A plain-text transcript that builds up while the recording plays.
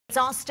It's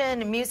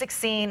Austin music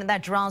scene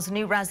that draws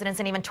new residents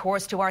and even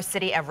tourists to our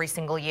city every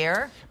single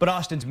year. But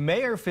Austin's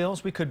mayor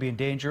feels we could be in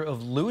danger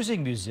of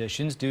losing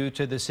musicians due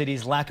to the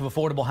city's lack of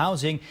affordable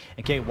housing.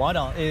 And Kate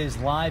Waddell is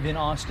live in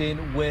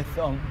Austin with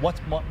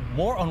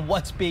more on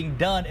what's being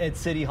done at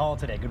City Hall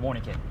today. Good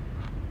morning, Kate.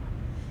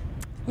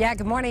 Yeah,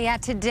 good morning.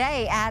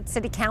 Today at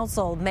City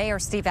Council, Mayor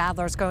Steve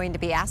Adler is going to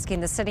be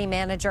asking the city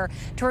manager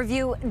to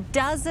review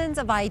dozens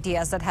of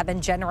ideas that have been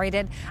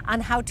generated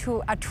on how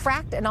to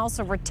attract and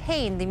also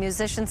retain the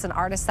musicians and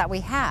artists that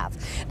we have.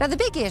 Now, the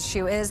big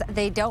issue is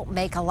they don't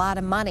make a lot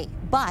of money,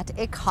 but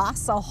it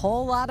costs a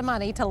whole lot of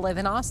money to live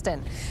in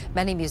Austin.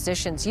 Many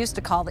musicians used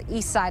to call the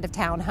east side of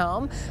town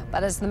home,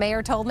 but as the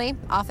mayor told me,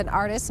 often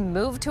artists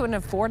move to an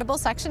affordable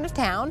section of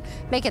town,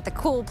 make it the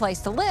cool place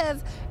to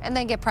live, and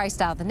then get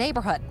priced out of the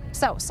neighborhood.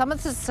 So some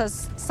of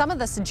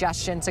the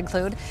suggestions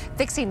include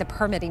fixing the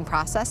permitting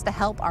process to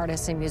help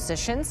artists and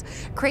musicians,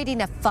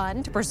 creating a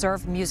fund to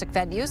preserve music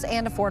venues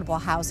and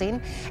affordable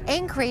housing,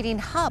 and creating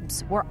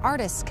hubs where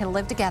artists can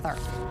live together.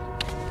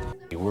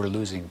 We're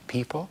losing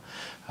people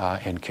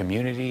and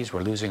communities.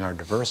 We're losing our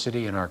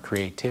diversity and our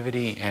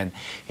creativity. And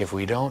if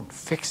we don't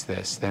fix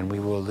this, then we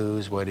will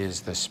lose what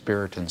is the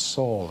spirit and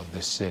soul of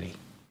this city.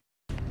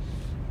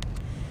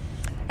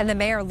 And the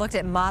mayor looked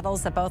at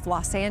models that both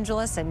Los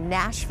Angeles and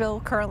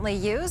Nashville currently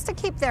use to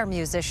keep their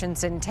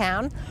musicians in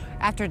town.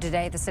 After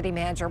today, the city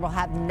manager will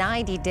have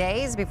 90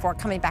 days before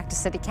coming back to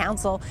City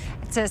Council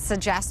to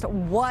suggest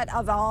what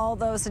of all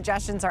those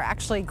suggestions are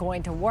actually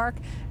going to work.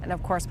 And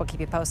of course, we'll keep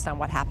you posted on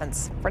what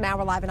happens. For now,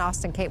 we're live in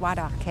Austin. Kate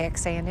Waddell,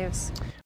 KXAN News.